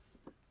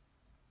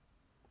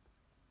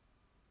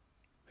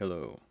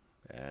Hello,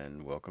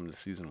 and welcome to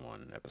Season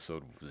 1,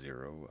 Episode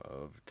 0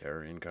 of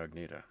Terra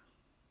Incognita.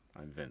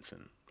 I'm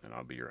Vincent, and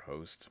I'll be your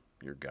host,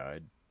 your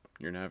guide,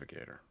 your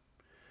navigator.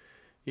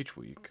 Each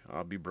week,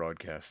 I'll be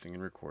broadcasting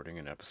and recording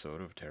an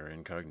episode of Terra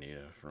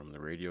Incognita from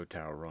the radio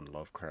tower on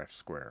Lovecraft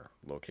Square,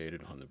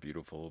 located on the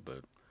beautiful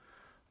but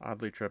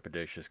oddly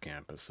trepidatious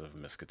campus of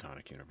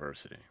Miskatonic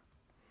University.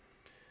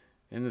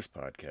 In this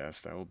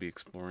podcast, I will be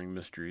exploring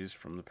mysteries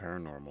from the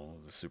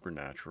paranormal, the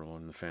supernatural,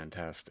 and the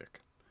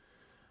fantastic.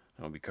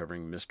 I'll be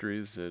covering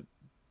mysteries that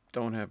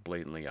don't have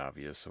blatantly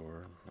obvious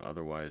or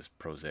otherwise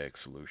prosaic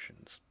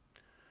solutions.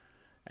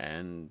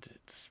 And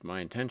it's my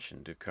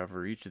intention to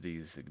cover each of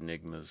these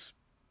enigmas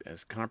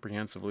as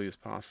comprehensively as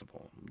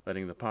possible,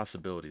 letting the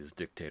possibilities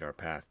dictate our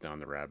path down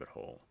the rabbit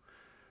hole,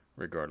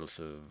 regardless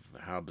of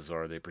how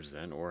bizarre they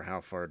present or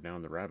how far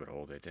down the rabbit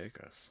hole they take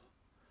us.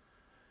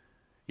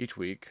 Each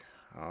week,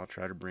 I'll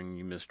try to bring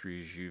you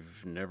mysteries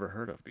you've never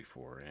heard of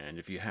before, and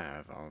if you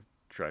have, I'll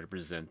try to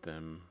present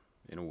them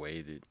in a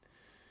way that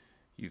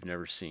you've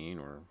never seen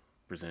or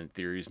present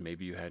theories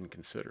maybe you hadn't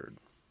considered.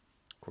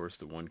 Of course,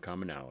 the one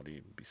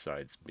commonality,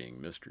 besides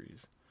being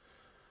mysteries,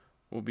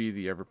 will be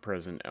the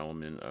ever-present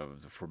element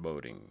of the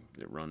foreboding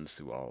that runs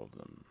through all of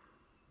them.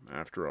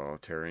 After all,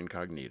 terra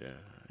incognita,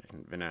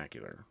 in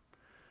vernacular,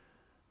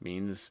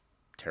 means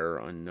terror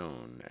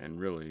unknown, and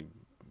really,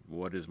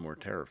 what is more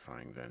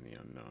terrifying than the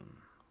unknown?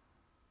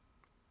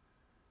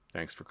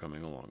 Thanks for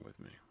coming along with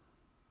me.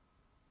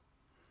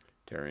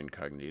 Terra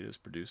Incognita is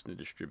produced and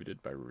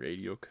distributed by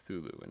Radio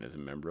Cthulhu and is a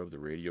member of the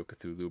Radio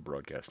Cthulhu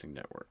Broadcasting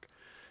Network.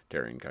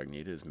 Terra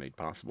Incognita is made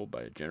possible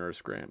by a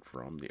generous grant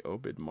from the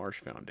Obed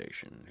Marsh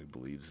Foundation, who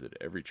believes that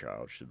every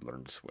child should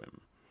learn to swim.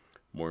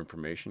 More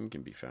information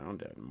can be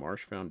found at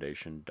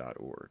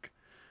marshfoundation.org.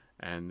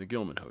 And the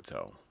Gilman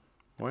Hotel.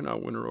 Why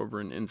not winter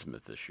over in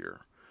Innsmouth this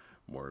year?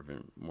 More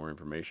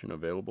information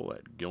available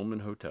at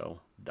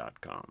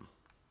gilmanhotel.com.